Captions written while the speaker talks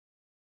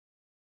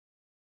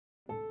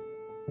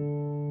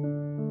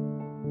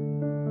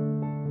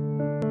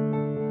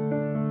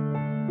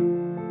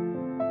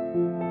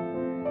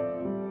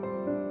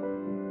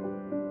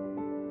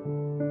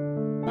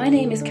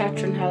name is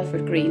Katherine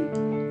Halford Greene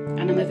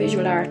and I'm a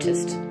visual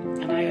artist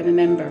and I am a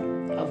member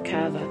of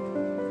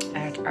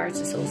KAVA, Arts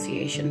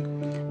Association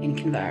in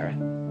Kinvara.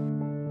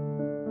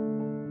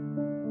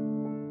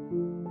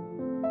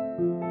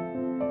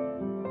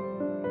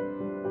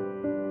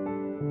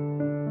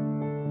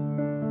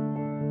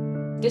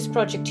 This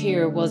project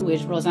here was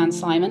with Roseanne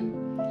Simon.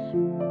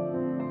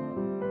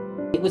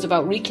 It was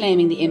about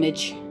reclaiming the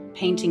image,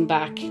 painting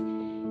back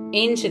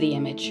into the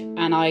image,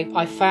 and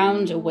I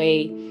found a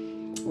way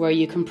where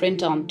you can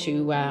print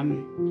onto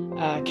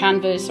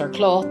canvas or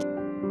cloth.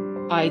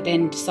 I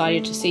then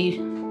decided to see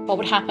what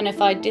would happen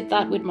if I did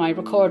that with my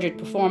recorded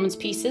performance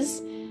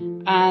pieces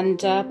and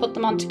put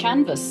them onto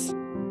canvas.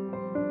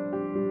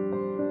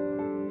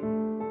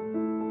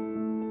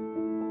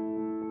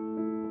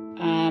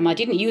 I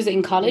didn't use it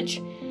in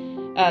college.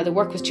 The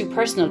work was too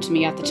personal to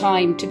me at the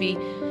time to be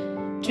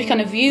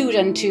kind of viewed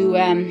and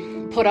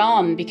to put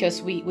on,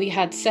 because we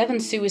had 7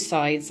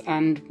 suicides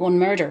and 1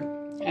 murder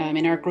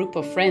in our group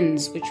of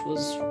friends, which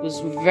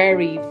was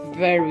very,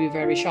 very,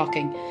 very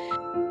shocking.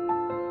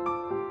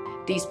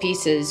 These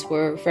pieces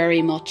were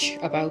very much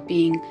about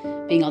being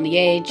on the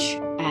edge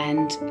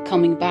and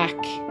coming back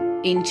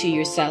into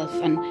yourself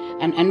and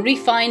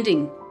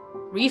refinding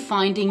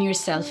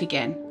yourself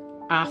again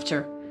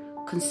after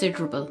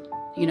considerable,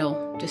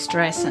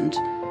 distress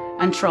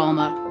and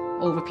trauma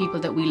over people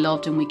that we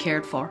loved and we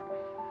cared for.